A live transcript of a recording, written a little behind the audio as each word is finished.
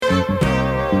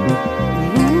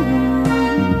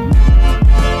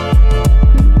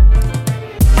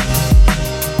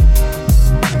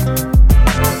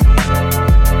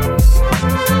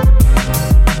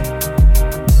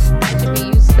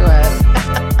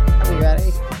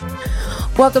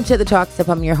Welcome to the Talk Sip.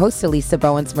 I'm your host, Elisa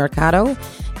Bowens Mercado.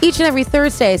 Each and every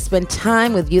Thursday, I spend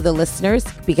time with you, the listeners,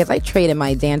 because I trade in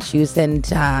my dance shoes and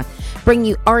bring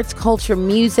you arts, culture,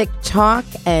 music, talk,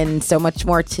 and so much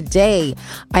more. Today,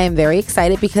 I am very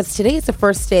excited because today is the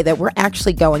first day that we're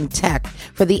actually going tech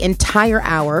for the entire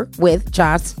hour with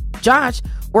Josh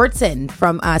Wyrtzen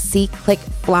from See Click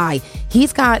Fly.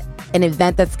 He's got an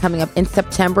event that's coming up in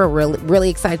September. Really, really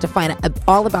excited to find out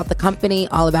all about the company,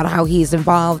 all about how he's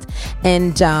involved,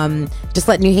 and just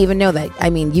let New Haven know that,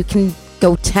 you can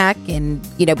go tech and,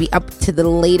 be up to the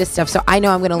latest stuff. So I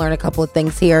know I'm going to learn a couple of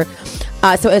things here.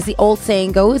 So as the old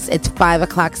saying goes, it's 5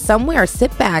 o'clock somewhere.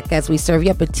 Sit back as we serve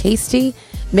you up a tasty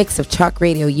mix of talk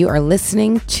radio. You are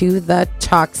listening to the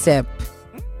Talk Sip.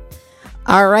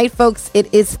 All right, folks,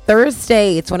 it is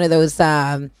Thursday. It's one of those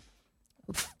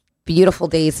beautiful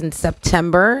days in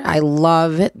September. I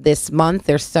love this month.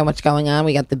 There's so much going on.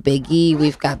 We got the Big E.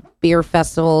 We've got beer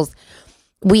festivals.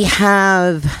 We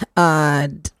have,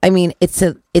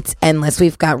 it's endless.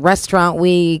 We've got restaurant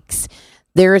weeks.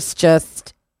 There's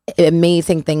just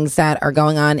amazing things that are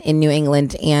going on in New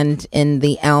England and in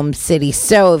the Elm City.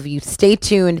 So if you stay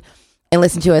tuned and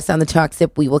listen to us on the Talk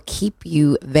Sip, we will keep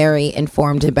you very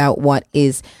informed about what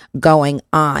is going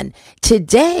on.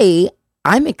 Today,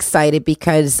 I'm excited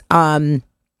because I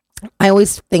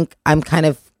always think I'm kind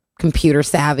of computer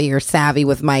savvy or savvy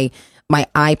with my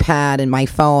iPad and my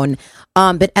phone.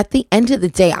 But at the end of the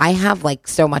day, I have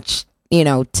so much,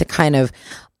 to kind of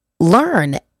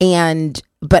learn.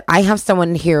 But I have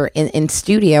someone here in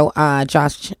studio,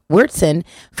 Josh Wyrtzen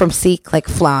from See Click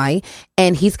Fly,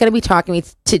 and he's going to be talking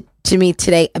to me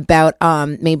today about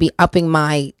maybe upping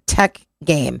my tech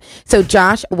game. So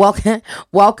Josh,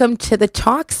 welcome to the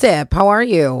Talk Sip. How are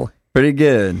you? Pretty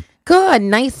good. Good.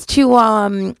 Nice to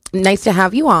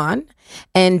have you on.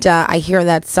 And I hear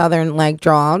that Southern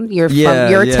drawl. You're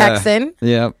a Texan.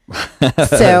 Yep.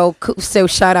 so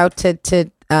shout out to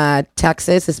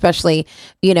Texas, especially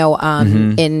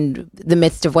in the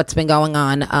midst of what's been going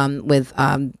on with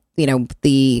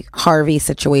the Harvey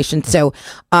situation. So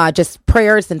just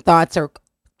prayers and thoughts are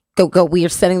go. We are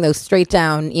sending those straight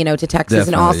down to Texas.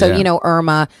 Definitely, and also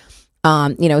Irma.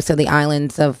 So the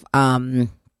islands of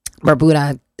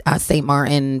Barbuda, St.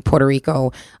 Martin, Puerto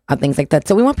Rico, things like that.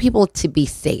 So we want people to be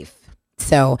safe.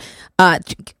 So,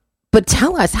 but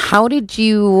tell us,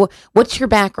 what's your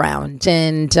background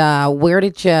and where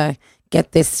did you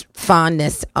get this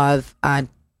fondness of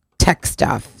tech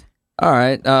stuff? All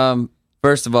right.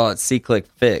 First of all, it's See Click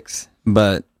Fix,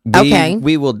 but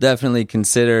we will definitely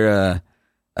consider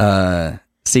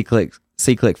See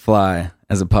Click Fly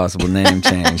as a possible name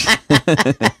change.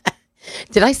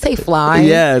 Did I say fly?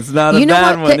 Yeah, it's not a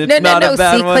bad one. It's not a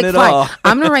bad one at all.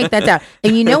 I'm going to write that down.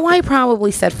 And you know why I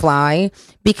probably said fly?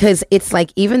 Because it's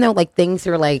even though things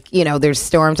are there's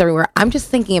storms everywhere, I'm just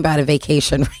thinking about a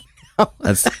vacation right now.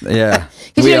 That's, yeah.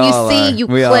 Because you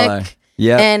click.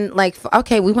 Yeah. And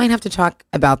okay, we might have to talk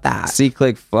about that. See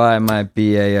Click Fly might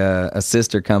be a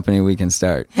sister company we can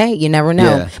start. Hey, you never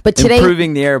know. Yeah. But today,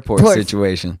 improving the airport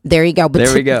situation. There you go.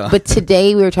 But we go. But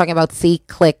today we were talking about See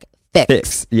Click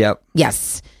Fix. Yep.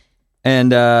 Yes.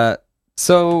 And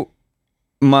so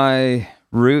my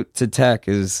route to tech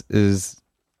is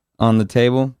on the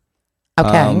table.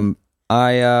 Okay.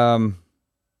 I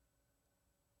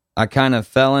kind of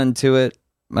fell into it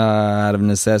out of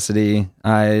necessity.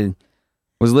 I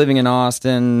was living in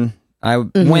Austin. I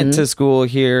went to school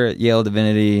here at Yale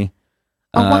Divinity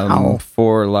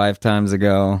 4 lifetimes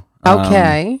ago.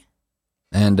 Okay.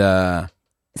 And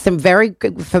some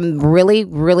really,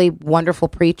 really wonderful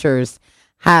preachers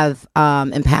have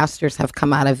and pastors have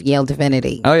come out of Yale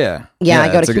Divinity. Oh yeah. I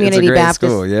go to Community Baptist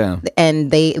school, yeah. And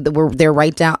they're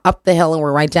right down up the hill and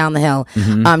we're right down the hill.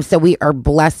 Mm-hmm. So we are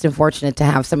blessed and fortunate to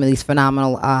have some of these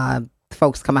phenomenal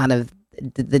folks come out of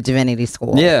the Divinity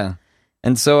School. Yeah.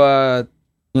 And so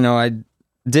I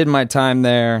did my time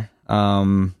there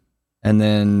and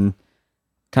then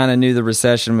kind of knew the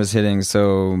recession was hitting,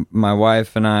 so my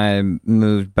wife and I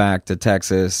moved back to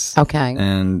Texas. Okay.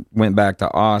 And went back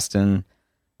to Austin,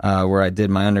 where I did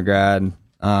my undergrad.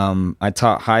 I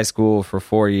taught high school for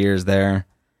 4 years there.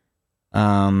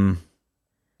 And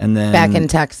then back in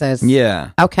Texas.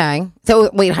 Yeah. Okay. So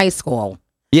wait, high school.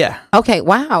 Yeah. Okay.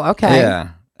 Wow. Okay.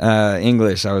 Yeah.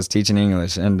 English. I was teaching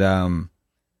English, and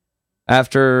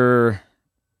after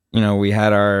we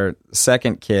had our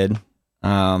second kid.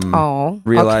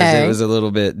 Realized it was a little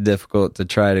bit difficult to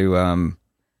try to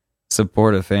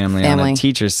support a family on a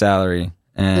teacher's salary.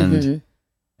 And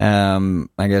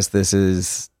I guess this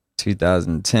is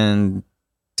 2010,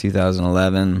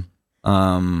 2011.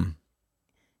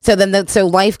 So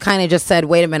life kind of just said,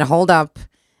 wait a minute, hold up.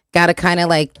 got to kind of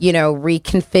like,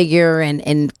 reconfigure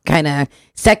and kind of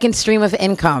second stream of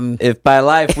income. If by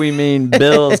life we mean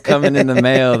bills coming in the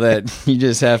mail that you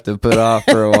just have to put off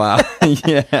for a while.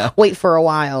 Yeah. Wait for a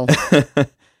while.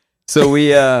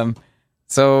 So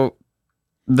so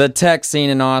the tech scene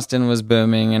in Austin was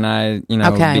booming, and I,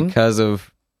 because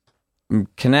of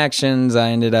connections, I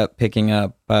ended up picking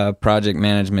up a project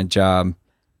management job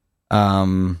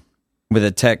with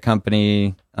a tech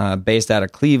company based out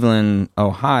of Cleveland,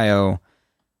 Ohio.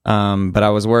 But I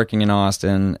was working in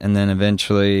Austin, and then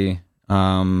eventually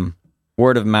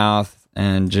word of mouth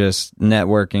and just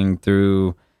networking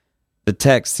through the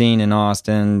tech scene in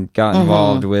Austin, got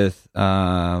involved with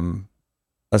a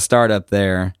startup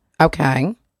there.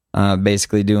 Okay.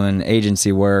 Basically doing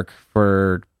agency work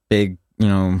for big,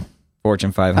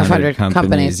 Fortune 500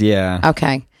 companies. Yeah.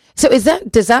 Okay. So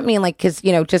does that mean like, cause,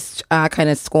 just kind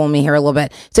of school me here a little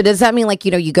bit. So does that mean like,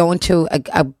 you go into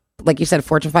a like you said,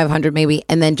 Fortune 500 maybe,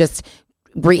 and then just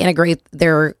integrate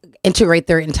their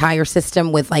entire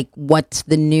system with like, what's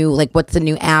the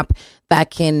new app that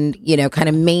can, kind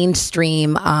of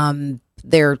mainstream, all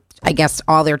their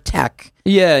tech.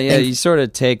 Yeah. You sort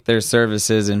of take their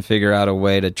services and figure out a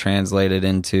way to translate it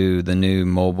into the new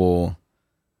mobile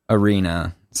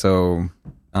arena. So,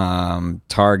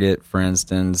 Target, for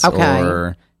instance,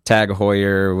 or Tag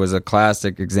Heuer was a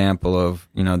classic example of,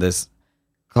 this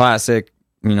classic,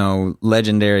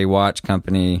 legendary watch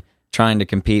company trying to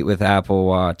compete with Apple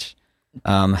Watch.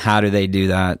 How do they do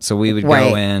that? So we would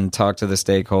go in, talk to the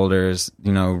stakeholders,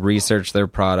 research their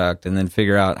product, and then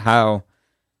figure out how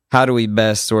do we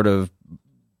best sort of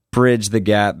bridge the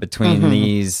gap between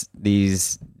these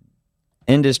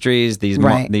industries,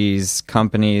 these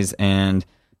companies, and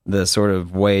the sort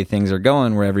of way things are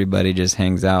going, where everybody just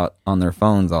hangs out on their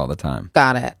phones all the time.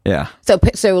 Got it. Yeah. So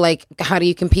like, how do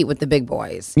you compete with the big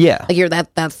boys? Yeah. Like you're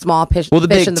that small fish. Well, the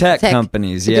big tech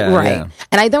companies. Yeah. Right. Yeah.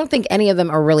 And I don't think any of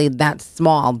them are really that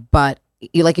small, but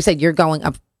like you said, you're going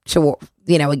up to,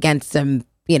 against some,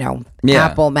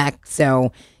 Apple, Mac.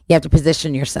 So you have to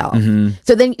position yourself.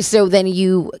 So then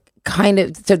you're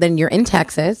in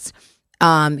Texas.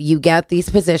 You get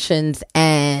these positions,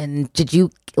 and did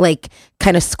you like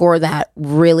kind of score that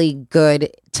really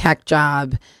good tech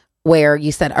job where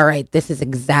you said, all right, this is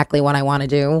exactly what I want to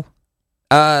do?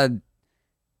 Or it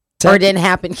didn't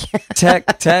happen.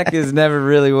 Tech is never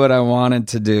really what I wanted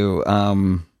to do.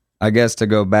 I guess to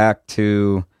go back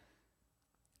to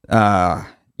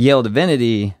Yale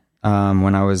Divinity,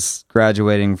 when I was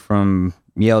graduating from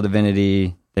Yale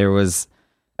Divinity, there was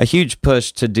a huge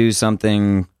push to do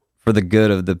something for the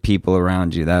good of the people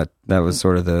around you. That was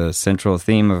sort of the central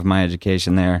theme of my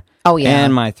education there. Oh, yeah.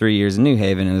 And my 3 years in New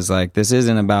Haven. It was like, this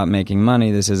isn't about making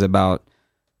money. This is about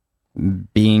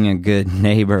being a good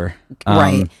neighbor.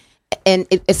 Right. And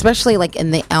especially like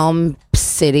in the Elm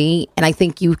City, and I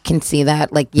think you can see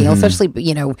that, like, especially,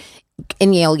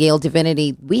 in Yale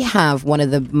Divinity, we have one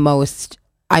of the most,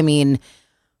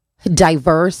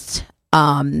 diverse,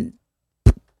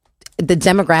 the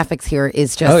demographics here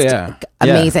is just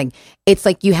amazing. Yeah. It's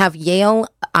like you have Yale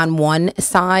on one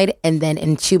side, and then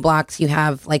in 2 blocks you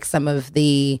have like some of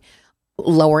the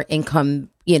lower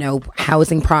income,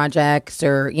 housing projects,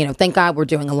 or, thank God we're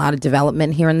doing a lot of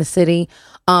development here in the city.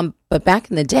 But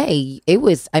back in the day, it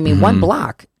was, 1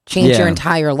 block changed your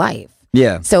entire life.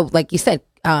 Yeah. So like you said,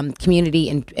 community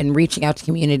and reaching out to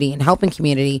community and helping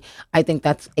community, I think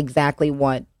that's exactly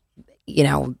what,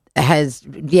 has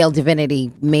Yale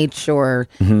Divinity made sure.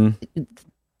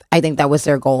 I think that was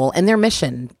their goal and their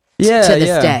mission to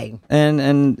this day.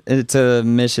 And it's a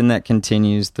mission that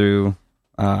continues through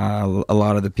a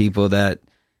lot of the people that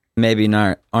maybe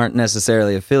aren't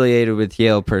necessarily affiliated with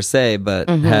Yale per se, but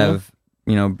have,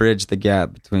 bridged the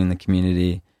gap between the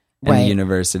community and the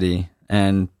university.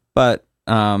 But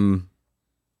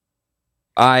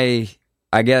I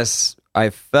guess I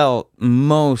felt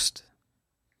most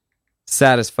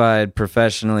satisfied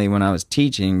professionally when I was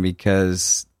teaching,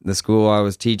 because the school I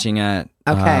was teaching at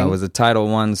was a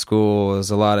Title I school. There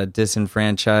was a lot of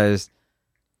disenfranchised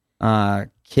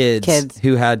kids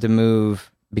who had to move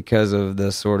because of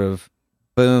the sort of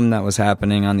boom that was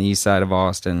happening on the east side of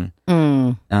Austin.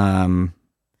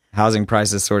 Housing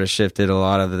prices sort of shifted a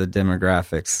lot of the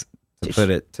demographics,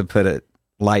 to put it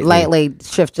lightly. Lightly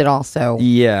shifted also.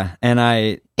 Yeah,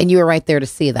 and you were right there to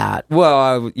see that.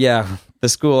 Well, the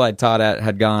school I taught at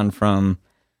had gone from,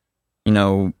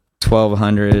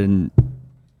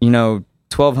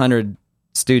 1,200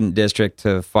 student district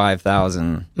to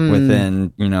 5,000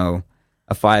 within, a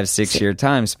 5-6 year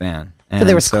time span. And so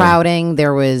there was crowding.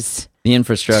 There was the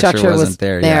infrastructure wasn't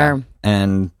there. Yeah.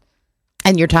 And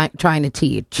you're trying to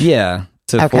teach. Yeah,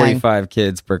 to 45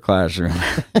 kids per classroom.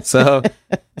 So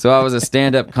I was a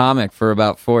stand-up comic for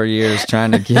about 4 years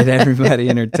trying to get everybody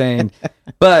entertained.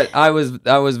 But I was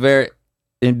very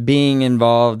in being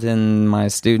involved in my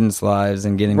students' lives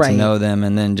and getting to know them,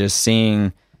 and then just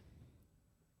seeing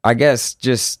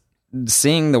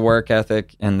the work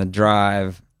ethic and the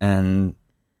drive and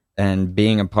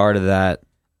being a part of that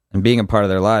and being a part of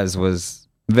their lives was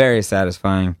very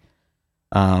satisfying.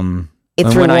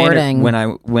 It's rewarding. When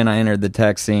I entered the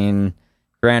tech scene,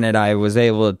 granted, I was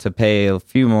able to pay a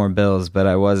few more bills, but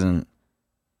I wasn't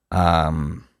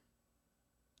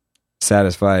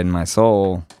satisfied in my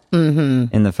soul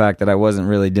in the fact that I wasn't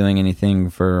really doing anything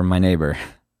for my neighbor.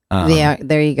 Yeah,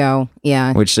 there you go.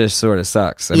 Yeah, which just sort of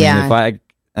sucks. I mean, if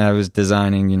I was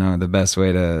designing, the best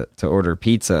way to order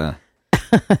pizza,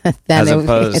 as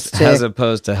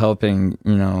opposed to helping,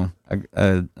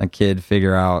 a kid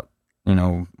figure out,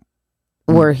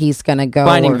 where he's gonna go,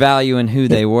 finding value in who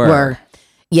they were.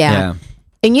 Yeah.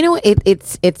 And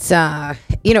it's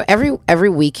every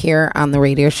week here on the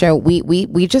radio show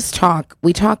we just talk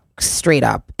straight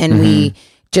up, and we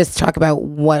just talk about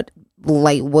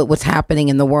what's happening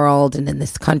in the world and in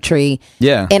this country.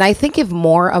 Yeah. And I think if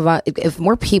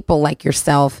more people like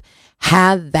yourself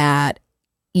had that,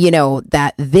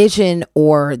 that vision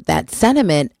or that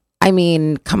sentiment, I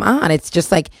mean, come on, it's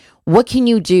just like, what can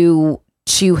you do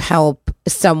to help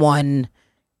someone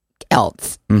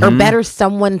else or better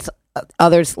someone's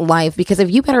other's life? Because if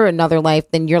you better another life,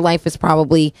 then your life is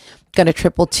probably going to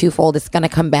triple twofold. It's going to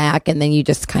come back, and then you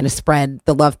just kind of spread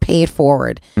the love, pay it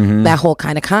forward, that whole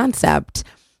kind of concept.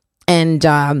 And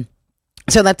so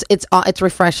it's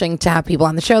refreshing to have people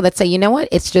on the show that say, you know what,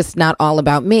 it's just not all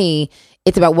about me.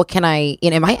 It's about what can I,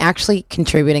 am I actually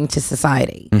contributing to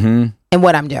society and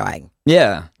what I'm doing?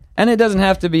 Yeah. And it doesn't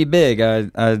have to be big.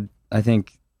 I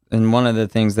think, and one of the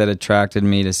things that attracted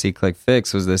me to See Click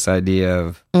Fix was this idea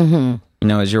of,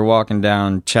 as you're walking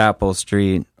down Chapel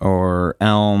Street or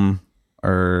Elm,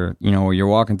 or, you're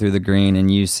walking through the green and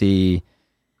you see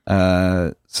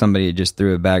somebody just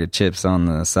threw a bag of chips on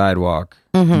the sidewalk.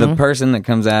 The person that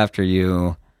comes after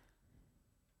you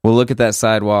will look at that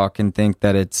sidewalk and think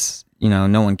that it's,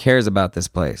 no one cares about this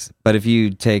place. But if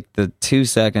you take the 2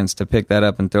 seconds to pick that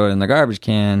up and throw it in the garbage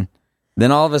can, then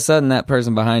all of a sudden that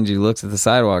person behind you looks at the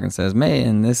sidewalk and says,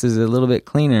 man, this is a little bit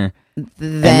cleaner.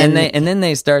 And then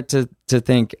they start to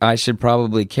think, I should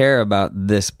probably care about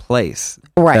this place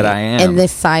that I am. In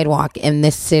this sidewalk, in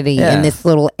this city, in this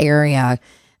little area.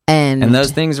 And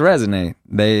those things resonate.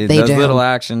 Those little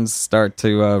actions start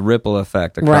to ripple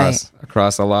effect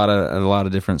across a lot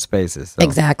of different spaces. So.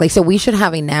 Exactly. So we should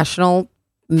have a national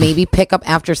maybe pick up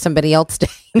after somebody else day.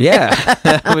 Yeah,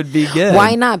 that would be good.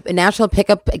 Why not? A national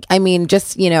pickup. I mean,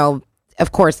 just,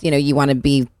 of course, you want to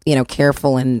be,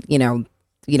 careful and,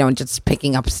 just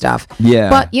picking up stuff. Yeah.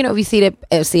 But, if you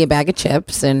see a bag of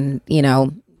chips and,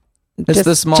 it's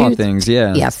the small things.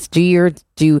 Yeah. Yes. Do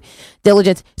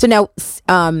diligence. So now,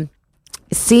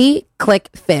 See Click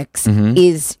Fix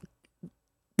is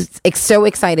so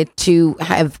excited to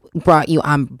have brought you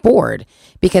on board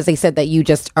because they said that you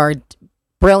just are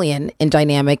brilliant and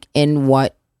dynamic in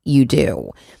what you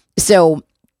do. So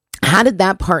how did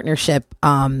that partnership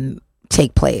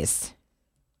take place?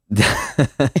 Wait,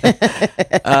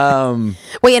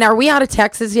 and are we out of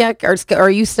Texas yet, or are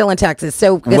you still in Texas?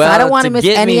 So, because I don't want to miss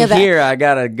any of that. Here, I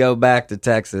gotta go back to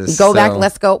Texas. Back.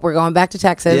 Let's go. We're going back to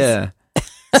Texas. Yeah.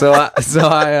 So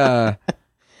I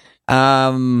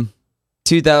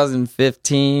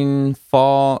 2015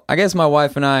 fall. I guess my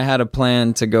wife and I had a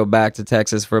plan to go back to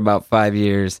Texas for about 5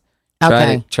 years.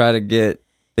 Try to get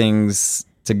things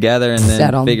together and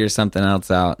then figure something else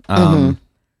out.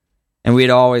 And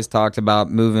we'd always talked about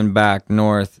moving back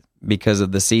north because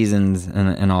of the seasons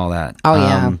and all that. Oh,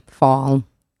 yeah. Fall.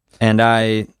 And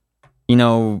I,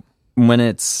 when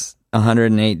it's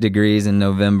 108 degrees in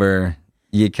November,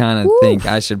 you kind of think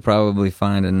I should probably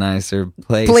find a nicer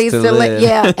place to live.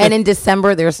 Yeah. And in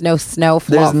December, there's no snow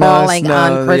falling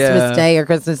on Christmas Day or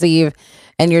Christmas Eve.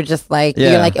 And you're just like,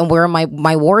 and where am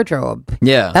my wardrobe?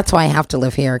 Yeah. That's why I have to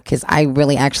live here, because I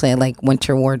really actually like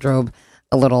winter wardrobe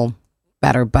a little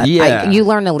better, but you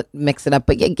learn to mix it up.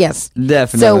 But yes,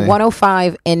 definitely. So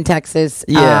 105 in Texas.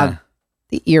 Yeah,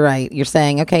 you're right. You're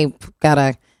saying, okay,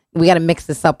 we gotta mix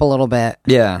this up a little bit.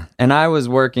 Yeah, and I was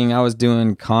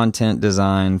doing content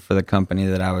design for the company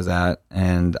that I was at,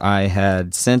 and I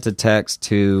had sent a text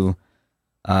to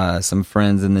some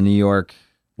friends in the New York,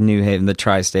 New Haven, the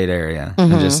tri-state area,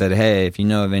 and just said, hey, if you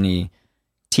know of any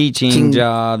teaching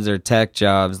jobs or tech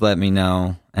jobs, let me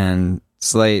know. And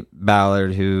Slate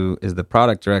Ballard, who is the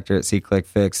product director at See Click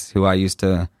Fix, who I used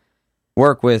to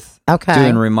work with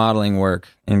doing remodeling work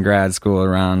in grad school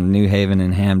around New Haven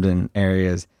and Hamden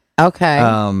areas. Okay.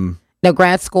 Now,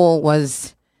 grad school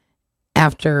was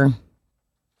after...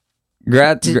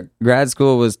 Grad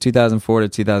school was 2004 to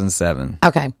 2007.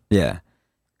 Okay. Yeah.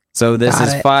 So this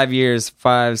is 5 years,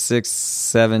 5, 6,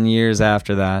 7 years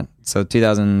after that. So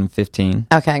 2015.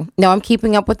 Okay. No, I'm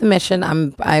keeping up with the mission.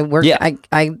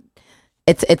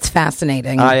 It's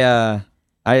fascinating.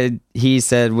 He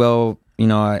said, well,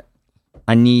 I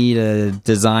need a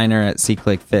designer at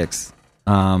C-Click Fix.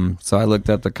 So I looked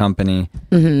up the company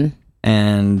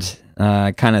and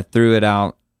I kind of threw it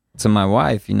out to my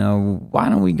wife, why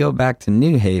don't we go back to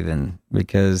New Haven?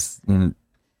 Because, the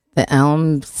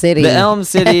Elm City.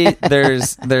 there's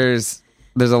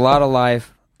a lot of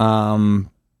life.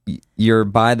 You're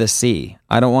by the sea.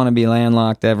 I don't want to be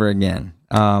landlocked ever again.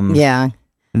 Yeah.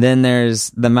 Then there's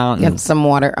the mountains. You have some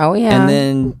water. Oh yeah. And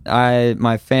then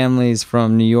my family's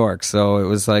from New York, so it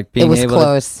was like being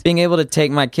able to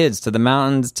take my kids to the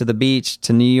mountains, to the beach,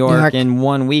 to New York in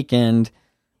one weekend.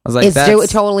 I was like,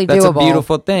 that's totally doable. That's a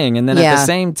beautiful thing. And then at the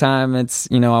same time, it's,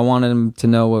 I wanted them to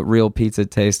know what real pizza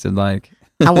tasted like.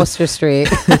 On Worcester Street.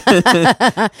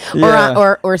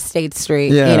 or State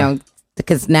Street,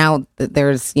 because now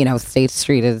there's, State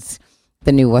Street is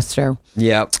the new Worcester.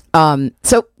 Yep.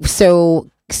 So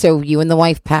you and the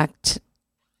wife packed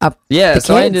up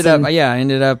so I ended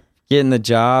up getting the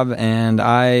job, and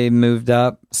I moved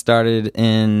up, started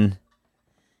in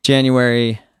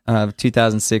January of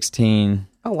 2016.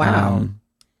 Oh, wow.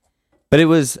 But it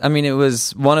was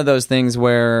one of those things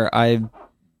where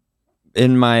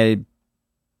in my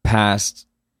past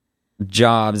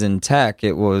jobs in tech,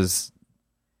 it was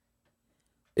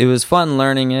fun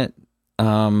learning it.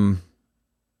 I'm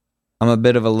a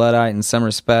bit of a Luddite in some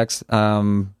respects.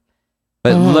 But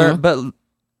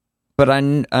I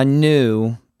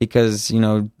knew, because,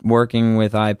 working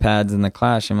with iPads in the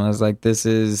classroom, I was like, this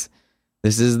is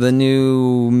the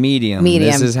new medium.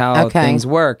 This is how things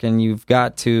work. And you've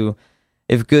got to,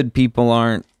 if good people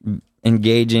aren't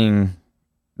engaging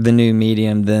the new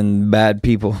medium, then bad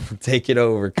people take it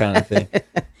over, kind of thing.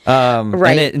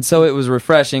 Right. And so it was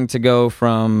refreshing to go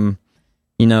from,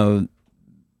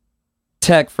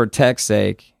 tech for tech's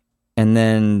sake, and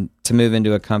then to move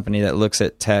into a company that looks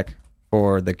at tech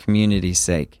for the community's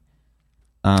sake.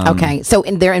 So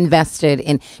they're invested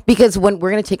in, because when we're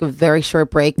going to take a very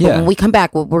short break, but when we come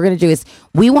back, what we're going to do is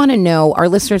we want to know, our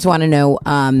listeners want to know,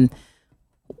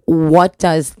 what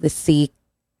does the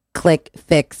C-Click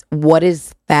Fix, what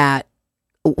is that,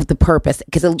 the purpose?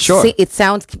 Because it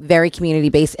sounds very community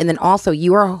based, and then also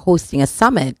you are hosting a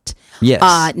summit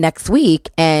next week,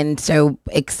 and so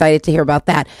excited to hear about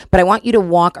that. But I want you to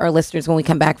walk our listeners, when we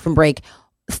come back from break,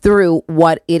 through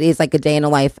what it is like a day in the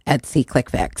life at C-Click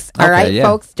Fix. All right,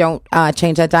 folks, don't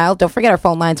change that dial. Don't forget our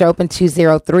phone lines are open,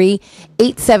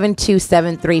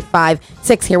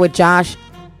 203-872-7356. Here with Josh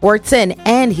Ortson,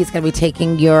 and he's going to be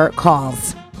taking your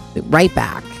calls. Be right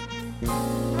back.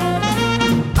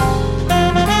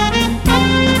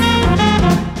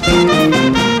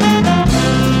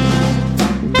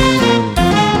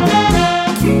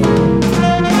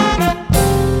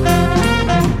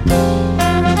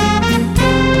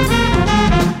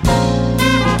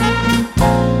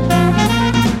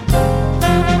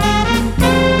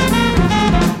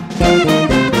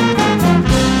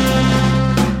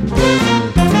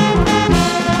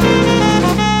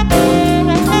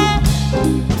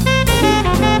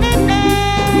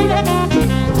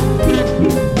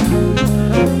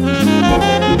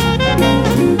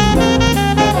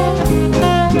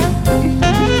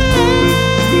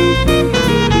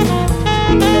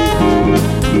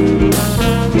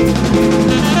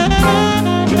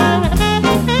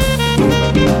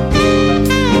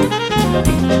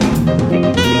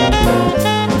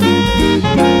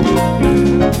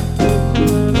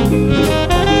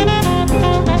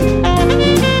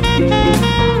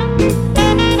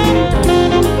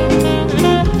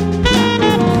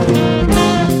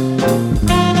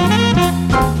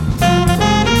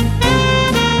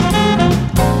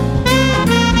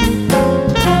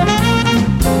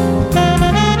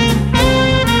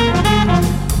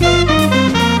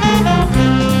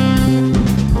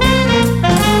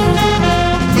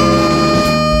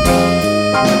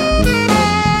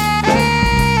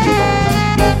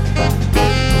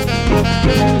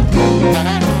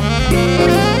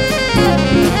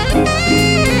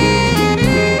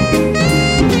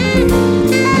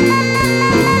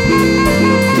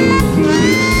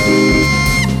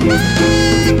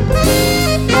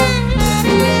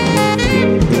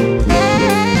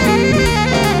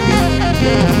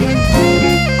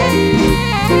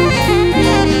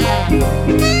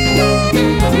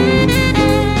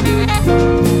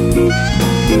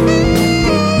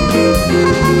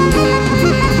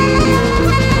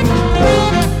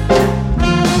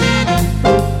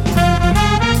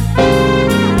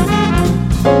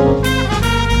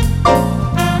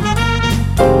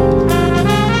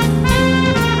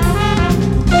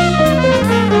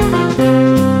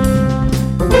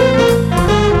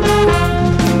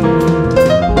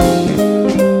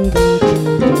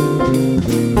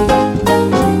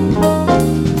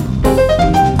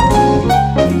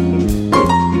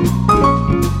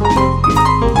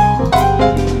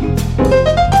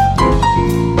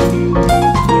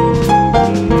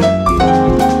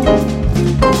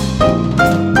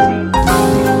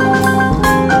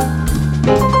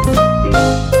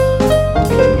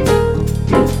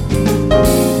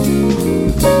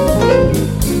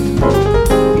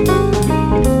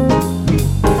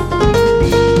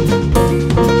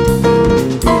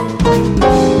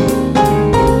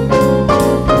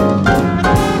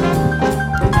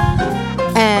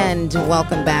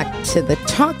 welcome back to the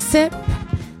Talk Sip.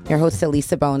 Your host,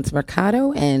 Elisa Bowens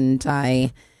Mercado, and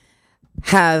I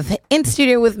have in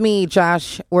studio with me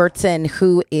Josh Wurtzen,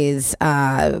 who is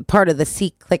part of the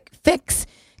SeeClickFix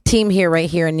team right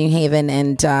here in New Haven,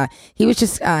 and he was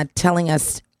just telling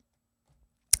us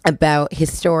about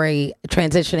his story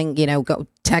transitioning,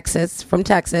 from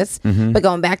Texas, but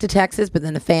going back to Texas, but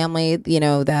then the family,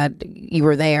 that you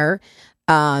were there.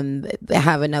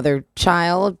 Have another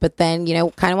child, but then,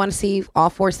 kind of want to see all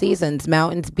four seasons,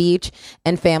 mountains, beach,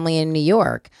 and family in New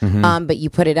York. But you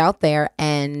put it out there,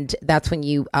 and that's when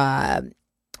you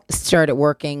started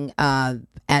working at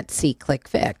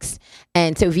SeeClickFix.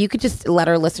 And so if you could just let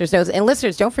our listeners know, and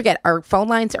listeners, don't forget, our phone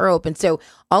lines are open. So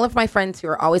all of my friends who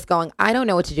are always going, I don't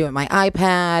know what to do with my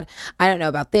iPad. I don't know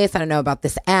about this. I don't know about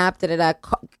this app.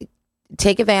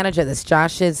 Take advantage of this.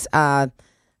 Josh is the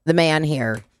man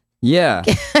here. Yeah.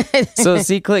 So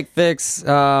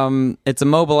SeeClickFix, it's a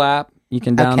mobile app you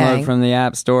can download from the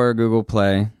App Store or Google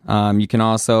Play. You can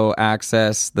also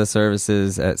access the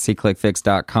services at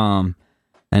SeeClickFix.com,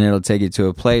 and it'll take you to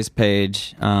a place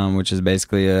page, which is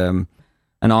basically an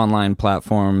online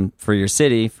platform for your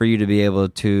city for you to be able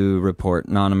to report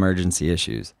non-emergency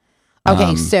issues.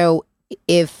 Okay, so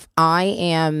if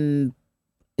so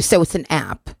it's an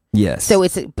app. Yes. So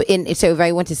so if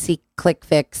I went to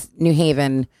SeeClickFix New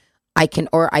Haven, I can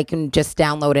just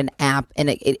download an app,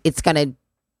 and it's gonna,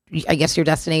 I guess, your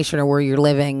destination or where you're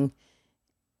living.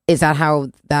 Is that how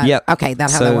that? Yep. Okay,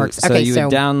 that's how that works. So you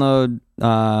would download. You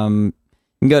can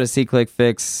go to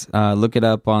SeeClickFix, look it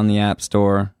up on the App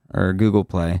Store or Google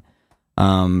Play,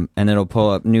 and it'll pull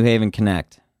up New Haven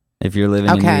Connect if you're living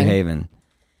in New Haven.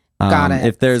 Got it.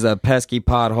 If there's a pesky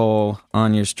pothole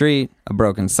on your street, a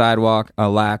broken sidewalk, a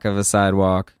lack of a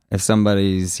sidewalk, if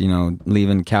somebody's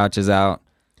leaving couches out,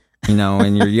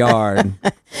 in your yard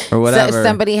or whatever. So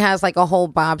somebody has like a whole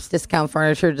Bob's Discount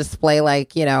Furniture display,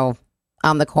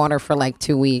 on the corner for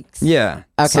 2 weeks. Yeah.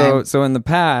 Okay. So in the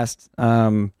past,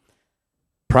 prior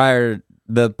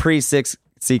the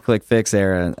pre-SeeClickFix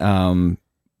era,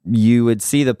 you would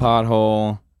see the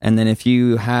pothole, and then if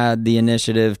you had the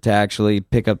initiative to actually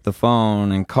pick up the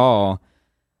phone and call,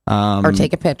 or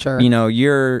take a picture,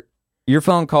 your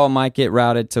phone call might get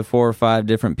routed to 4 or 5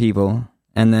 different people.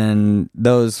 And then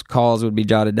those calls would be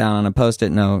jotted down on a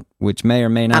Post-it note, which may or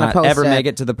may not ever make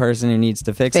it to the person who needs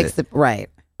to fix it. Right.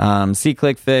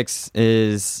 SeeClickFix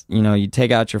is, you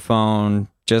take out your phone,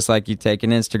 just like you take an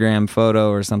Instagram photo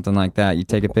or something like that. You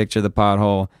take a picture of the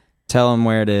pothole, tell them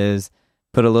where it is,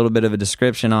 put a little bit of a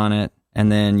description on it, and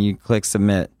then you click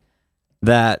submit.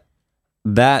 That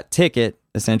ticket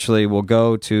essentially will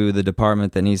go to the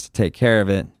department that needs to take care of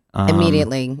it.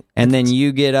 Immediately. And then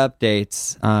you get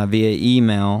updates via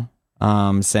email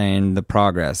saying the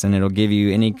progress, and it'll give you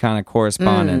any kind of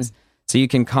correspondence. So you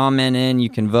can comment in, you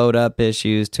can vote up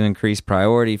issues to increase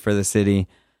priority for the city.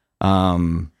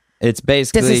 It's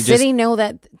basically Does the city know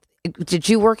that? Did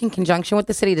you work in conjunction with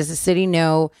the city? Does the city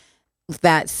know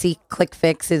that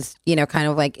SeeClickFix is, kind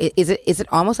of like, is it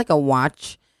almost like a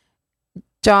watchdog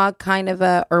kind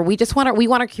of or we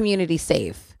want our community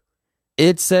safe?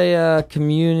 It's a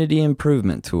community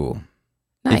improvement tool.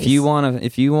 Nice.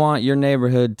 If you want your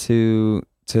neighborhood to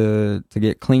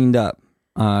get cleaned up,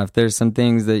 if there's some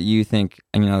things that you think,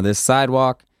 this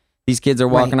sidewalk, these kids are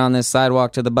walking on this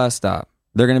sidewalk to the bus stop.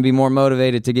 They're going to be more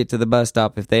motivated to get to the bus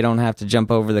stop if they don't have to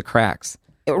jump over the cracks.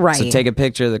 Right. So take a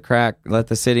picture of the crack. Let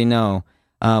the city know.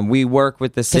 We work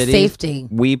with the city. Safety.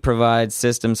 We provide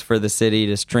systems for the city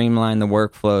to streamline the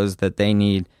workflows that they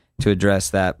need to address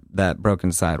that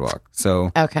broken sidewalk.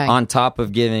 So on top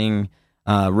of giving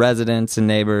residents and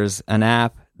neighbors an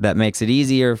app that makes it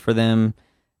easier for them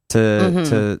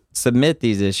to submit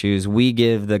these issues, we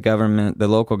give the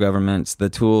local governments,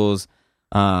 the tools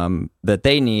that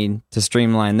they need to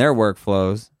streamline their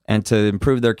workflows and to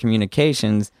improve their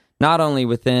communications, not only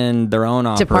within their own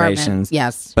operations,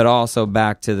 yes, but also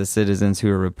back to the citizens who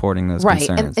are reporting those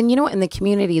concerns. And in the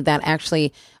community that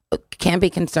actually can be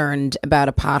concerned about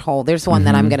a pothole, there's one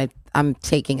that I'm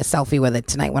taking a selfie with it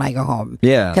tonight when I go home.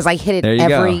 Yeah. Because I hit it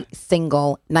every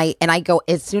single night. And I go,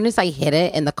 as soon as I hit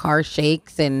it and the car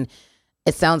shakes and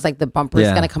it sounds like the bumper is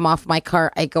going to come off my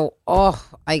car, I go,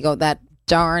 that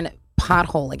darn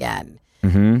pothole again.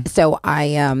 So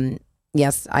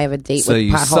yes, I have a date with potholes. So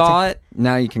you saw it,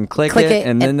 now you can click it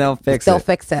and then they'll fix it. They'll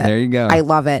fix it. There you go. I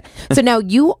love it. So now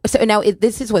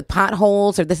this is with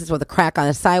potholes, or this is with a crack on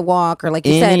a sidewalk, or like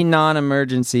you said, any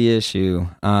non-emergency issue.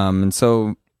 And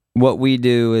so what we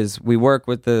do is we work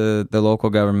with the local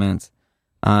governments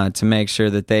to make sure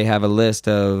that they have a list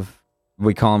of,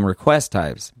 we call them request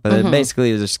types, but it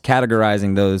basically is just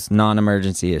categorizing those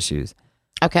non-emergency issues.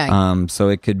 Okay. So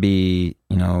it could be,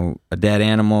 a dead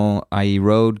animal, i.e.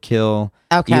 roadkill,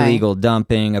 illegal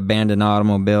dumping, abandoned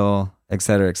automobile, et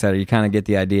cetera, et cetera. You kind of get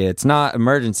the idea. It's not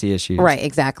emergency issues. Right,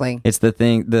 exactly. It's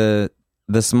the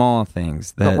small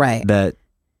things that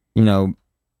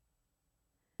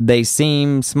they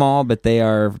seem small, but they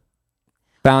are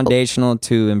foundational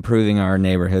to improving our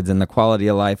neighborhoods and the quality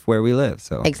of life where we live.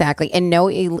 So exactly, and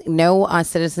no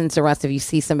citizens arrest if you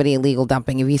see somebody illegal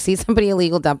dumping. If you see somebody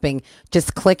illegal dumping,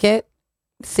 just click it,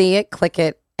 see it, click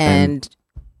it, and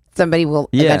somebody will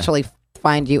eventually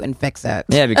find you and fix it.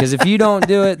 Yeah, because if you don't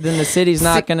do it, then the city's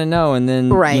not going to know, and then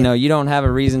you don't have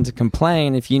a reason to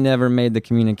complain if you never made the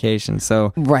communication.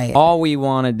 So all we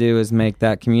want to do is make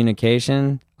that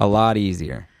communication a lot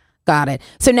easier. Got it.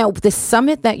 So now the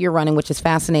summit that you're running, which is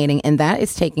fascinating, and that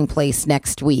is taking place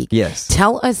next week. Yes.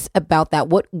 Tell us about that.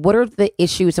 What are the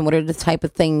issues and what are the type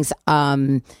of things you're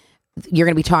going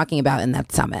to be talking about in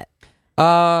that summit?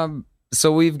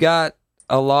 So we've got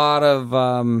a lot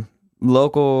of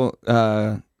local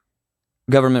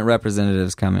government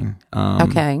representatives coming.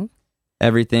 Okay.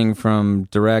 Everything from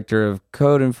director of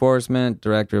code enforcement,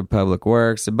 director of public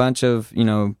works, a bunch of,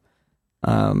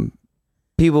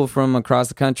 people from across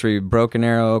the country, Broken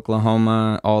Arrow,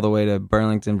 Oklahoma, all the way to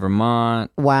Burlington, Vermont.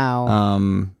 Wow.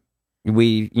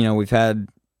 We've had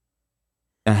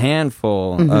a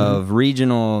handful of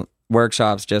regional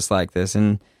workshops just like this,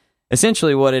 and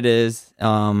essentially what it is.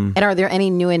 And are there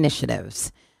any new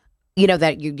initiatives,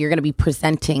 that you're going to be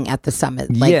presenting at the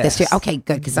summit this year? Okay,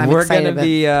 good, because I'm excited to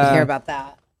hear about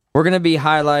that. We're going to be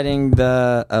highlighting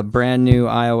a brand new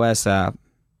iOS app.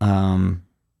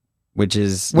 Which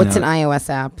is what's an iOS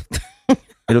app?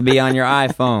 It'll be on your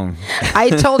iPhone. I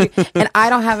told you, and I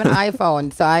don't have an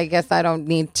iPhone, so I guess I don't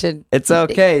need to. It's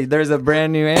okay. There's a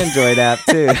brand new Android app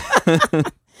too.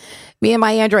 Me and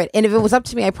my Android, and if it was up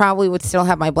to me, I probably would still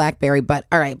have my BlackBerry. But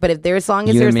all right, but if there's, as long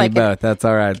as you there's and me both, that's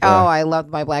all right. Oh, I love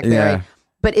my BlackBerry. Yeah.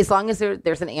 But as long as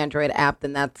there's an Android app,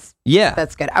 then that's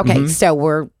good. Okay, so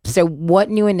what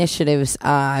new initiatives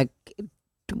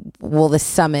will the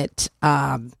summit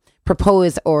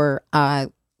propose or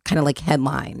kind of like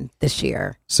headline this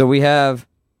year? So we have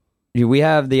the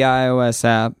iOS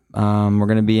app. We're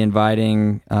going to be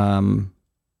inviting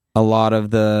a lot of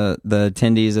the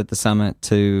attendees at the summit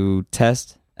to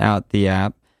test out the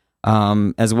app.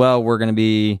 As well, we're going to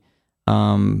be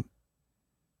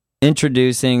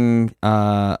introducing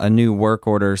a new work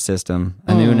order system,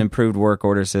 a new and improved work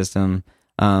order system,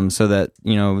 so that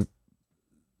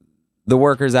the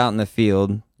workers out in the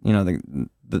field,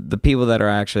 the people that are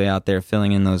actually out there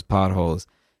filling in those potholes,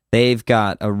 they've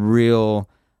got a real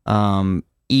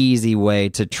easy way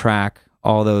to track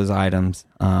all those items.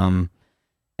 And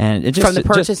it just, from the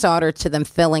purchase order to them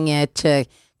filling it to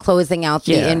closing out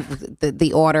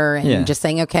the order and just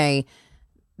saying, okay,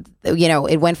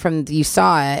 it went from you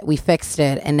saw it, we fixed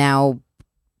it, and now.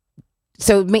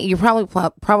 So you're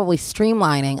probably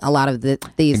streamlining a lot of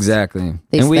these exactly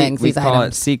these and things. We call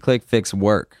it See Click Fix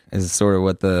Work is sort of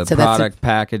what the product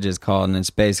package is called, and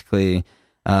it's basically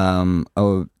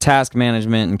task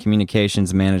management and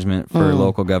communications management for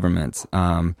local governments.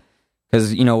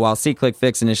 Because while See Click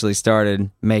Fix initially started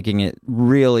making it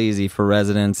real easy for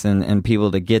residents and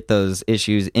people to get those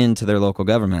issues into their local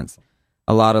governments,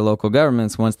 a lot of local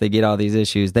governments, once they get all these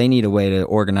issues, they need a way to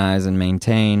organize and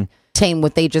maintain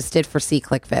what they just did for See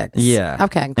Click Fix. Yeah.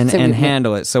 Okay. And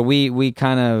handle it. So we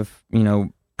kind of,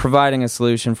 providing a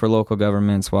solution for local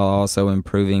governments while also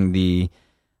improving the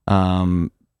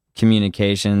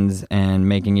communications and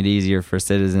making it easier for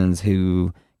citizens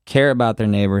who care about their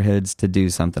neighborhoods to do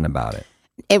something about it.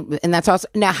 And that's also,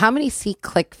 now how many See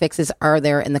Click Fixes are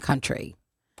there in the country?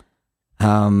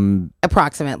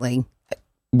 Approximately.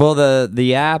 Well,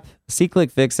 the app, See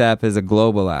Click Fix app, is a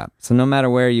global app. So no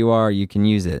matter where you are, you can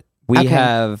use it. We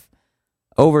have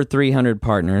over 300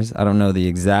 partners. I don't know the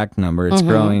exact number. It's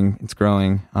growing. It's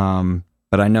growing.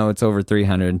 But I know it's over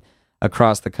 300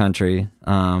 across the country.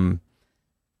 And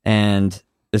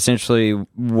essentially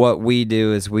what we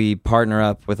do is we partner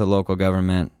up with a local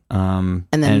government. And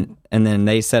then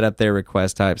they set up their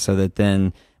request type so that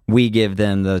then we give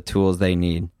them the tools they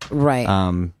need. Right.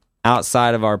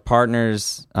 Outside of our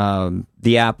partners,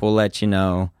 the app will let you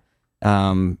know,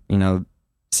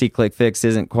 See Click Fix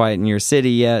isn't quite in your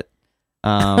city yet.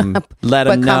 Let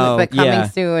them know. But coming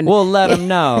soon. We'll let them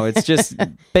know. It's just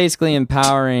basically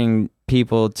empowering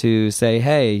people to say,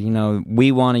 hey,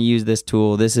 we want to use this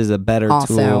tool. This is a better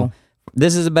tool.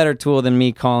 This is a better tool than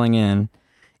me calling in.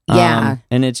 Yeah.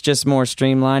 And it's just more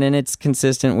streamlined, and it's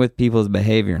consistent with people's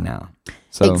behavior now.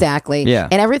 So, exactly. Yeah.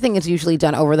 And everything is usually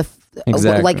done over the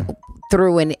exactly. like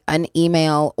through an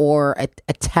email or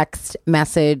a text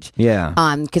message. Yeah.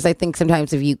 Because I think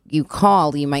sometimes if you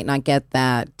call, you might not get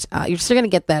that. You're still going to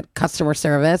get that customer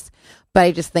service, but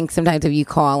I just think sometimes if you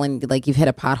call and like you've hit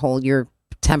a pothole, your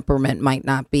temperament might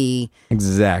not be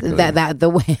exactly that the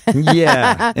way.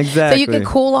 Yeah, exactly. So you can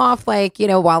cool off, like,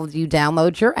 while you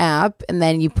download your app, and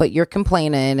then you put your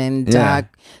complaint in and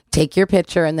take your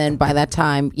picture, and then by that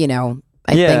time,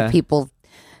 I think people,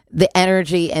 the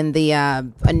energy and the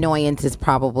annoyance is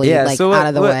probably out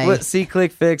of the way. What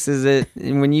SeeClickFix is it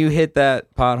when you hit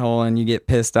that pothole and you get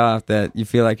pissed off that you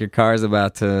feel like your car's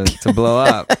about to blow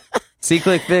up.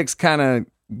 SeeClickFix kind of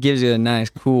gives you a nice,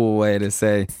 cool way to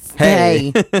say,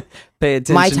 "Hey, pay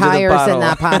attention. My to the tire's pothole." in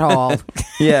that pothole.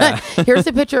 Yeah, here's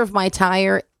a picture of my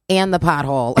tire and the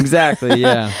pothole. Exactly.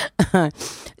 Yeah.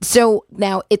 So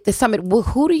now at the summit,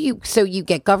 who do you? So you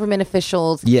get government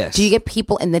officials. Yes. Do you get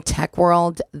people in the tech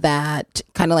world that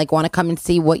kind of like want to come and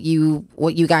see what you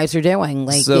guys are doing?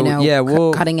 Like,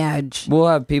 cutting edge. We'll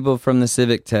have people from the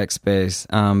civic tech space,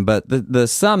 but the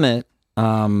summit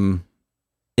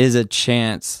is a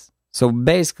chance. So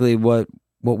basically, what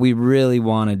we really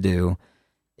want to do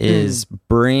is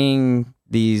bring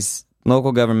these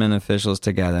local government officials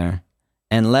together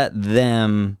and let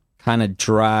them kind of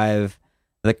drive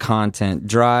the content,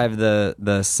 drive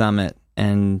the summit,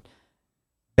 and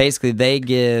basically they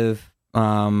give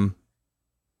pro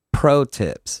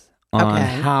tips on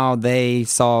how they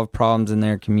solve problems in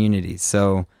their communities.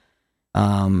 So,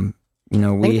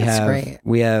 we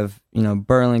have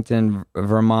Burlington,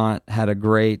 Vermont had a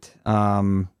great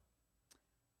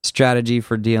strategy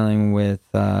for dealing with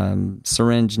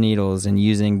syringe needles and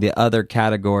using the other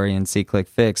category in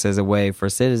SeeClickFix as a way for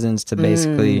citizens to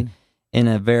basically, in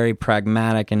a very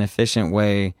pragmatic and efficient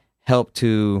way, help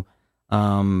to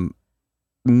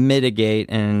mitigate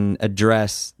and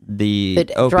address the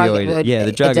opioid,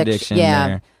 the drug addiction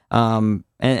there.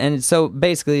 And so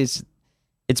basically it's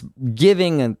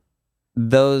giving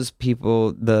those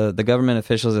people, the government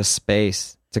officials, a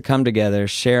space to come together,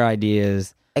 share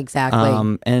ideas.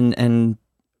 Exactly. And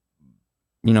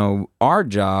our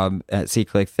job at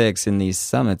SeeClickFix in these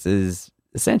summits is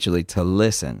essentially to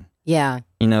listen. Yeah.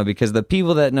 Because the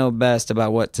people that know best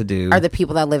about what to do are the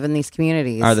people that live in these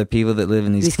communities.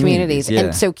 These communities. Yeah.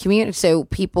 And so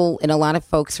people and a lot of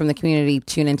folks from the community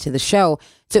tune into the show.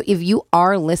 So if you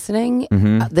are listening,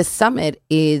 the summit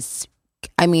is,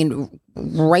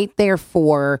 right there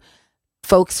for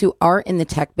folks who are in the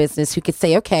tech business who could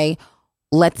say, okay,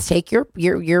 let's take your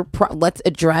let's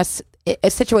address a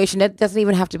situation that doesn't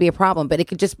even have to be a problem, but it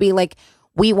could just be like,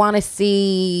 we want to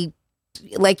see,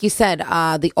 like you said,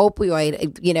 the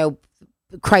opioid,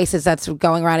 crisis that's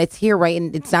going around. It's here, right?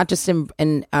 And it's not just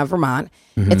in Vermont.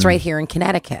 It's right here in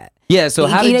Connecticut. Yeah. So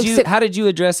how did you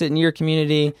address it in your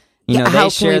community? They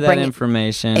share that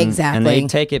information, exactly, and they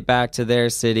take it back to their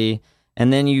city.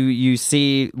 And then you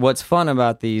see what's fun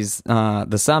about these,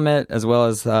 the summit as well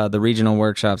as the regional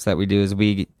workshops that we do is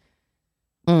we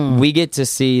get to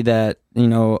see that,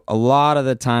 a lot of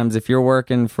the times if you're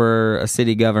working for a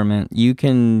city government, you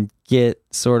can get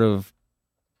sort of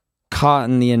caught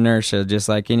in the inertia just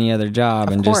like any other job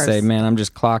and just say, man, I'm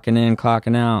just clocking in,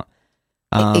 clocking out.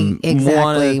 Exactly.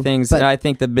 One of the things that I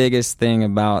think the biggest thing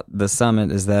about the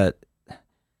summit is that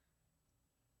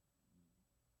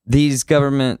these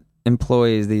government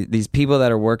employees, these people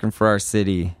that are working for our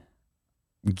city,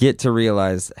 get to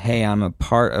realize, hey, I'm a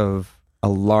part of a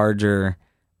larger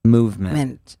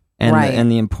movement,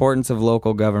 and the importance of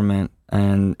local government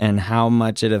and how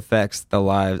much it affects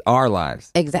our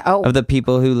lives, of the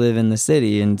people who live in the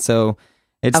city. And so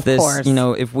it's of course.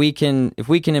 If we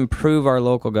can improve our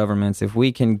local governments, if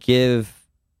we can give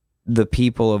the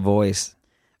people a voice,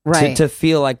 to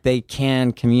feel like they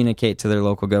can communicate to their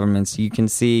local governments, you can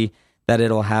see that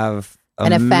it'll have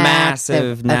a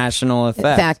massive national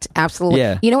effect. Absolutely.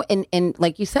 Yeah. And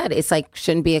like you said, it's like,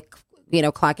 shouldn't be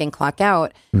a clock in, clock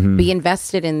out. Be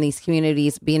invested in these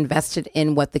communities, be invested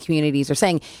in what the communities are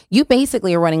saying. You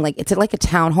basically are running it's like a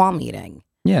town hall meeting.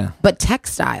 Yeah. But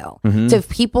textile. So if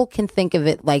people can think of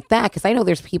it like that, because I know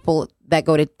there's people that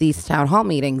go to these town hall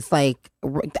meetings, they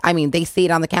see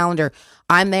it on the calendar.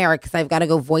 I'm there because I've got to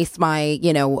go voice my,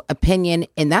 opinion.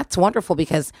 And that's wonderful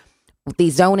because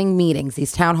these zoning meetings,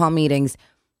 these town hall meetings,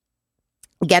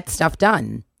 get stuff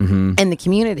done in the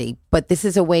community. But this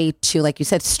is a way to, like you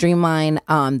said, streamline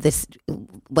this,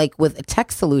 like with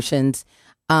tech solutions,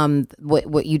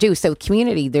 what you do. So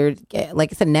community, there,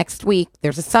 like I said, next week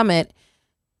there's a summit.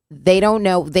 they don't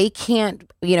know, they can't,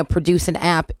 produce an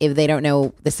app if they don't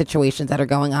know the situations that are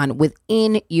going on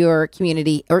within your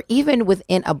community or even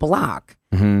within a block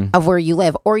of where you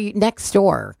live or next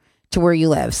door to where you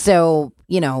live. So,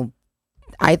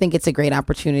 I think it's a great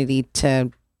opportunity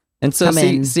to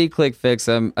see Click Fix.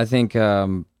 I think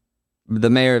the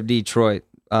mayor of Detroit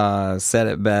said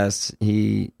it best.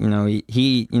 He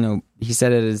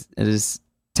said it at his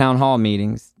town hall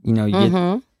meetings. You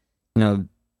get,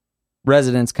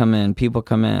 residents come in, people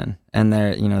come in, and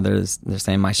they're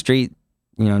saying my street,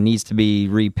 needs to be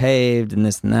repaved and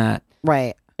this and that.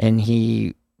 Right. And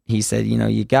he said,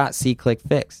 you got See Click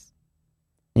Fix.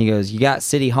 He goes, you got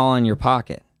City Hall in your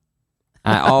pocket.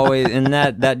 I always, and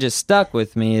that just stuck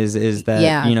with me is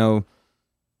that,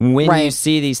 when you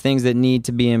see these things that need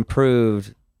to be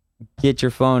improved, get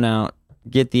your phone out,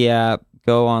 get the app,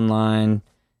 go online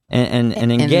and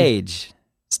engage.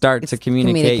 Start to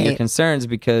communicate your concerns,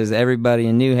 because everybody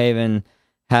in New Haven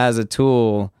has a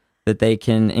tool that they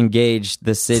can engage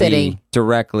the city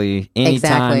directly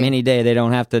anytime, any day. They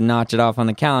don't have to notch it off on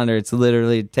the calendar. It's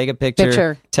literally take a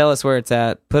picture, tell us where it's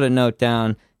at, put a note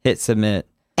down, hit submit.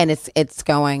 And it's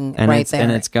going and right there.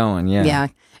 And it's going, yeah. Yeah.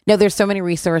 No, there's so many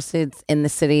resources in the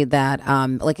city that,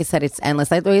 like I said, it's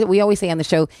endless. We always say on the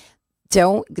show,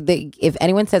 if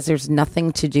anyone says there's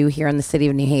nothing to do here in the city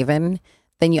of New Haven,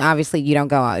 then you don't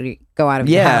go out of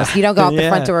your house. You don't go out the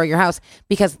front door of your house,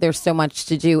 because there's so much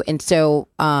to do. And so,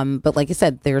 but like I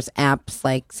said, there's apps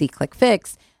like See Click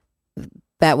Fix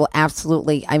that will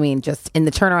absolutely, just in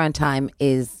the turnaround time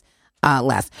is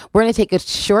less. We're going to take a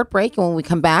short break, and when we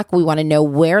come back, we want to know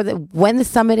when the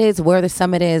summit is, where the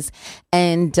summit is,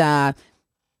 and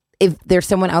if there's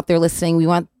someone out there listening, we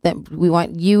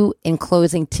want you in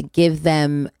closing to give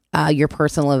them your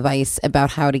personal advice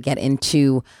about how to get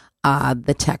into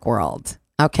the tech world.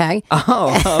 Okay.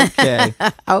 Oh, okay.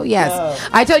 Oh, yes.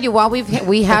 I told you, while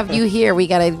we have you here, we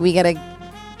gotta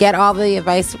get all the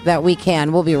advice that we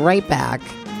can. We'll be right back.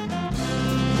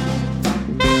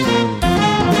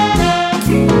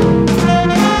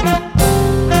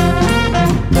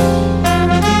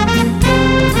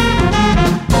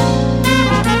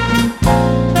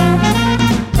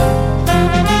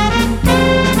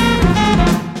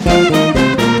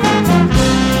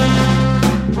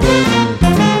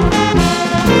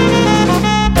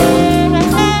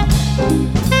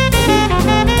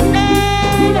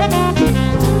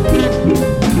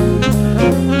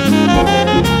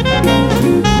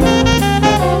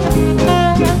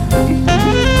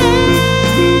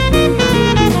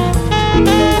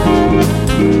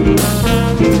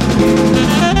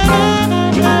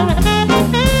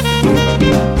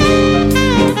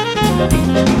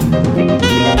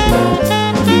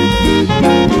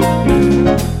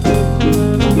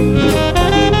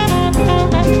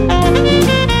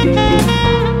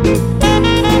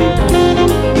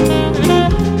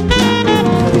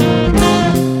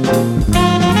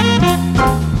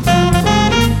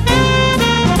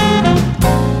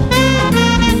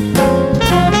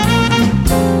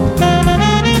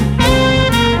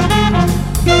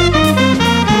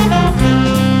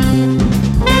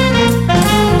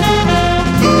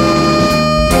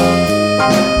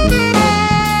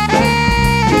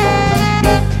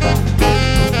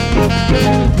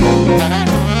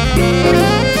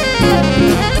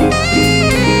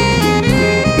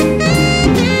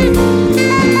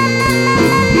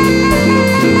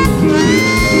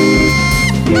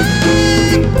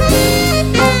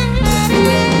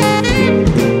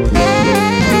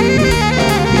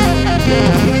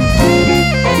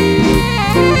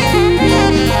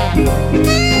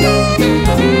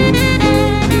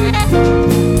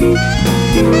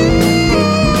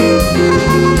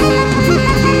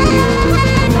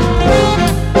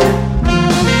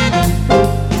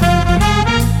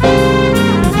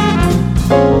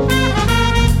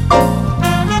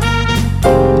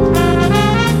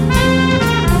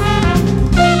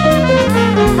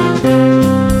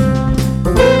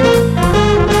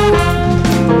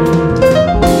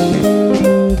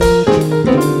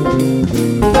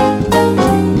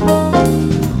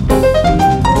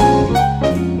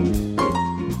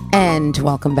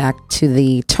 Welcome back to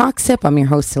the Talk Sip. I'm your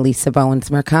host, Elisa Bowens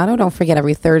Mercado. Don't forget,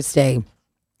 every Thursday,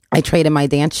 I trade in my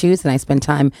dance shoes and I spend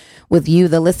time with you,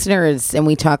 the listeners, and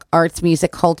we talk arts,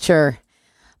 music, culture,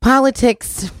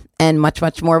 politics, and much,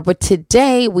 much more. But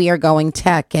today we are going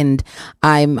tech, and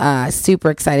I'm super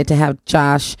excited to have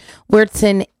Josh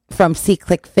Wyrtzen from See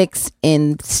Click Fix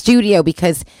in studio,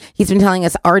 because he's been telling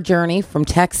us our journey from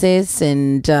Texas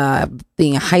and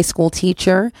being a high school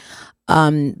teacher,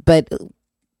 but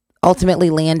ultimately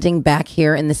landing back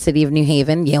here in the city of New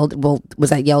Haven.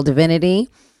 Was at Yale Divinity,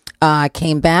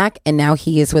 came back, and now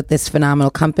he is with this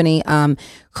phenomenal company.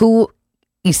 Who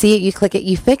you see it, you click it,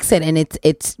 you fix it, and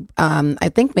it's I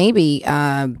think maybe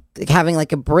having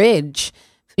like a bridge,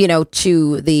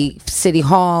 to the city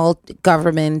hall,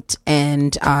 government,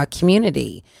 and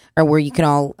community, or where you can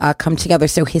all come together.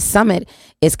 So his summit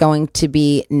is going to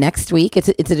be next week. It's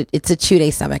a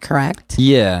 2-day summit, correct?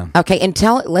 Yeah. Okay, and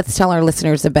let's tell our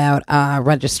listeners about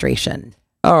registration.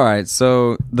 All right.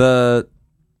 So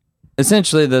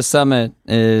essentially the summit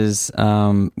is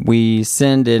we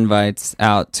send invites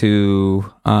out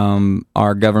to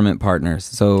our government partners.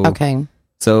 So okay.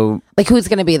 So, like, who's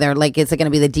going to be there? Like, is it going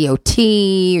to be the DOT? Or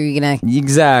are you going to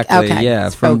exactly? Okay, yeah,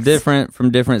 from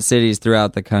different cities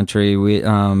throughout the country. We,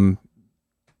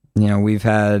 we've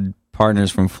had partners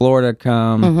from Florida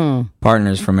come,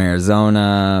 partners from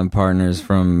Arizona, partners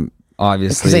from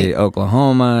obviously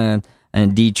Oklahoma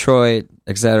and Detroit,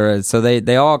 etc. So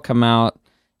they all come out.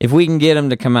 If we can get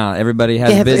them to come out, everybody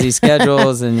has busy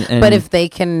schedules, and but if they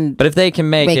can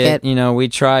make it, we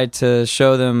try to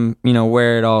show them,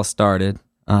 where it all started.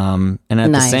 And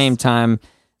at the same time,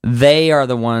 they are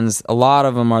the ones, a lot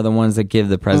of them are the ones that give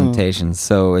the presentations.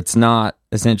 So it's not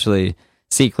essentially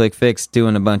SeeClickFix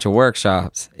doing a bunch of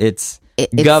workshops. It's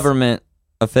government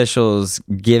officials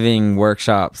giving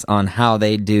workshops on how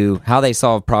they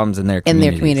solve problems in their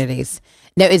communities.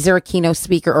 Now, is there a keynote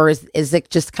speaker, or is it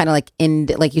just kind of like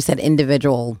you said,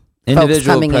 individual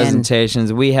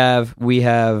presentations? In? We have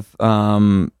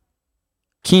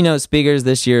keynote speakers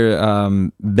this year.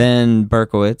 Ben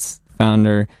Berkowitz,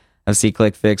 founder of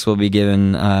SeeClickFix, will be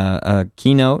given a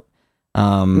keynote.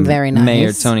 Very nice.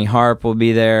 Mayor Tony Harp will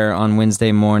be there on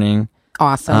Wednesday morning.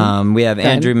 Awesome. We have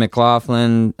Andrew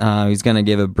McLaughlin. He's going to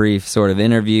give a brief sort of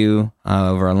interview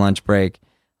over a lunch break.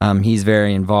 He's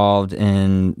very involved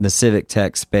in the civic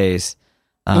tech space.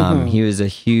 He was a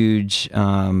huge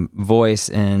voice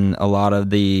in a lot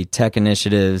of the tech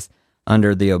initiatives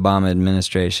under the Obama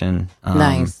administration.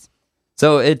 Nice.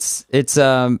 So it's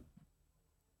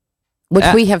which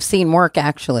we have seen work,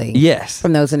 actually. Yes.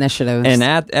 From those initiatives. And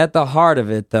at the heart of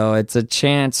it, though, it's a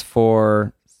chance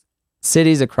for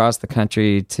cities across the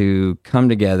country to come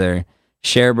together,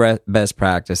 share best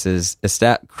practices,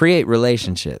 create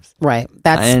relationships. Right.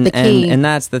 That's the key. And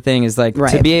that's the thing, is like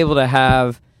to be able to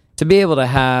have a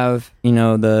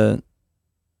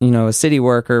city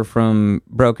worker from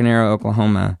Broken Arrow,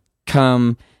 Oklahoma,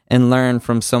 come and learn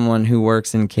from someone who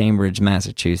works in Cambridge,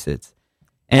 Massachusetts.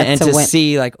 And to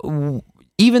see, like,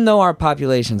 even though our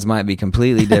populations might be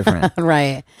completely different,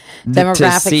 right?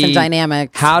 Demographics and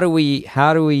dynamics. How do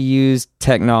we use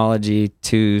technology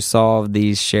to solve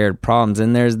these shared problems?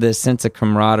 And there's this sense of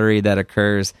camaraderie that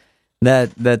occurs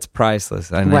that's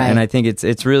priceless. And I think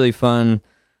it's really fun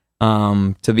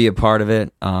to be a part of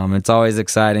it. It's always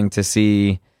exciting to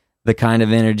see the kind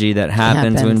of energy that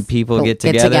happens when people get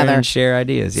together and share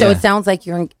ideas. So it sounds like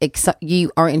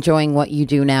you are enjoying what you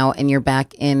do now, and you're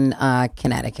back in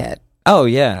Connecticut. Oh,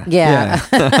 yeah.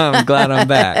 I'm glad I'm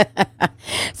back.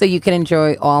 So you can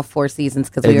enjoy all 4 seasons,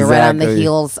 because we were right on the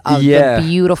heels of the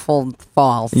beautiful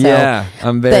fall. So yeah,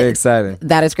 I'm very excited.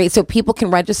 That is great. So people can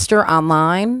register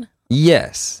online?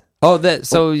 Yes. Oh, they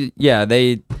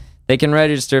can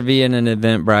register via an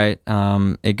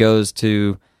Eventbrite. It goes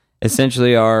to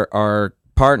essentially our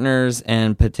partners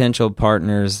and potential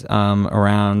partners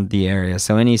around the area.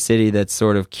 So any city that's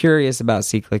sort of curious about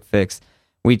SeeClickFix,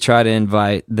 we try to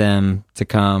invite them to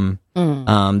come.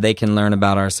 They can learn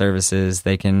about our services.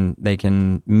 They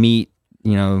can meet,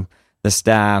 the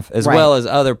staff, as well as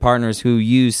other partners who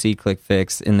use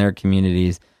SeeClickFix in their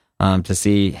communities, to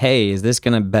see, hey, is this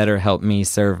going to better help me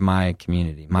serve my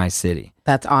community, my city?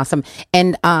 That's awesome.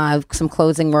 And some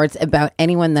closing words about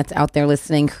anyone that's out there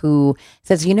listening who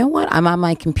says, you know what, I'm on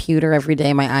my computer every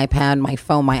day, my iPad, my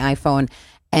phone, my iPhone,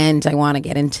 and I want to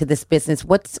get into this business.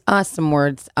 What's some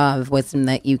words of wisdom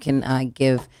that you can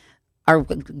give our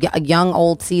young,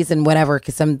 old, seasoned, whatever,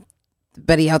 because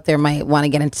somebody out there might want to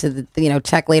get into the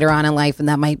tech later on in life, and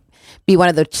that might be one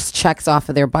of the checks off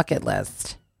of their bucket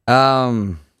list.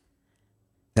 From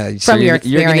your experience.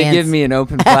 You're going to give me an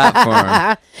open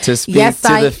platform to speak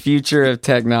to the future of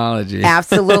technology.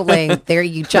 Absolutely. There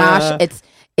you, Josh.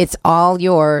 It's all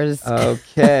yours.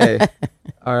 Okay.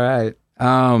 All right.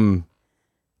 I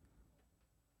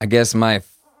guess my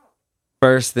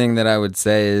first thing that I would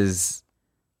say is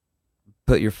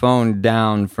put your phone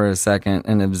down for a second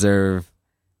and observe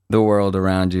the world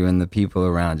around you and the people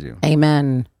around you.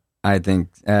 Amen. I think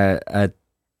at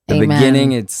the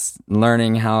beginning, it's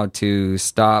learning how to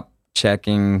stop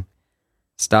checking,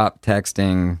 stop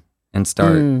texting, and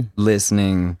start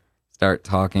listening, start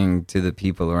talking to the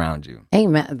people around you.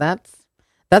 Amen. That's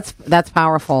That's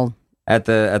powerful. At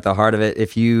the heart of it,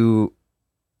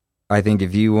 I think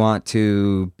if you want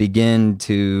to begin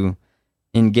to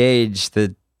engage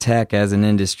the tech as an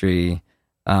industry,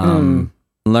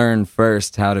 learn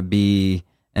first how to be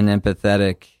an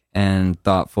empathetic and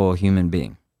thoughtful human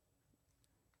being.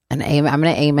 And I'm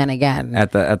going to amen again.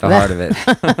 At the heart of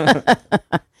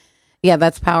it. Yeah,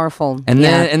 that's powerful. And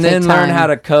then learn how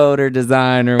to code or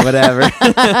design or whatever.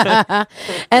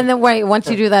 And then once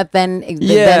you do that, then the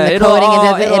it'll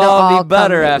coding it'll all be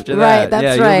better after that. Right,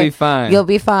 that's right. You'll be fine. You'll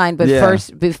be fine.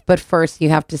 But first you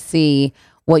have to see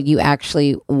what you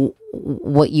actually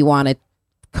what you want to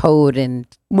code and.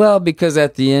 Well, because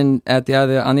on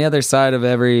the other side of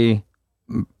every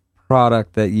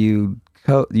product that you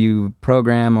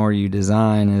program or you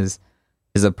design is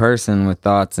a person with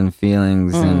thoughts and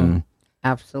feelings and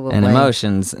absolutely and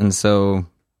emotions. And so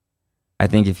I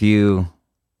think if you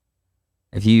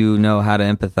know how to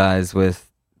empathize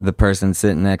with the person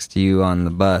sitting next to you on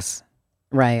the bus,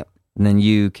 right, then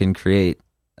you can create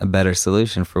a better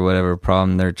solution for whatever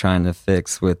problem they're trying to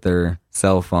fix with their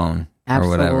cell phone or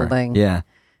whatever.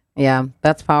 Yeah,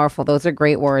 that's powerful. Those are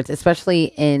great words,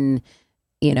 especially in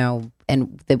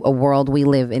a world we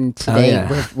live in today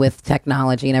with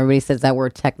technology, and everybody says that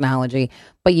word technology,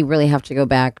 but you really have to go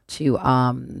back to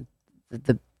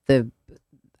the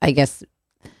I guess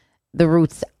the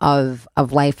roots of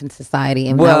life and society,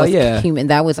 and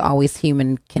that was always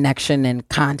human connection and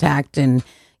contact, and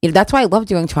that's why I love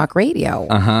doing talk radio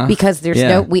because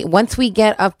there's once we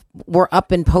get up, we're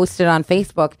up and posted on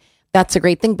Facebook. That's a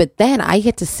great thing, but then I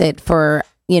get to sit for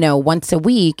once a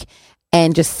week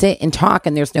and just sit and talk,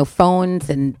 and there's no phones,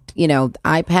 and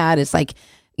iPad is like,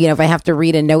 if I have to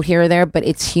read a note here or there, but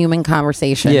it's human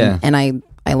conversation, and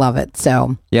I love it.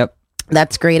 So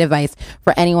that's great advice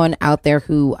for anyone out there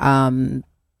who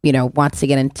wants to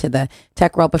get into the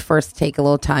tech world, but first take a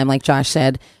little time, like Josh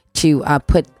said, to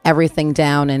put everything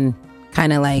down and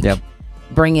kind of like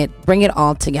bring it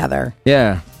all together.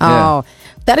 Oh,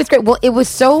 that is great. Well, it was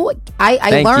so.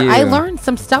 I learned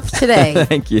some stuff today.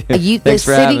 Thank you. Thanks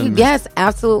for having me. Yes,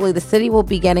 absolutely. The city will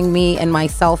be getting me and my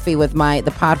selfie with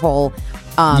the pothole.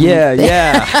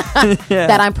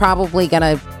 That I'm probably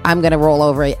gonna roll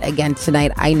over it again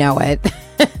tonight. I know it.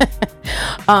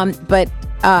 But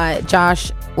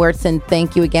Josh Wyrtzen,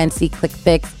 thank you again. See Click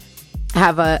Fix.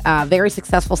 Have a very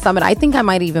successful summit. I think I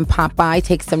might even pop by,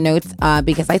 take some notes,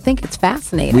 because I think it's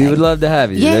fascinating. We would love to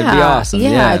have you. Yeah, that'd be awesome.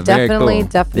 Yeah, definitely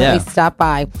stop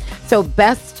by. So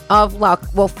best of luck.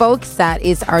 Well, folks, that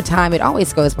is our time. It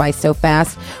always goes by so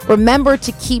fast. Remember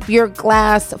to keep your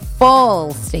glass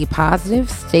full. Stay positive,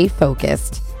 stay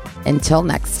focused. Until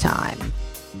next time.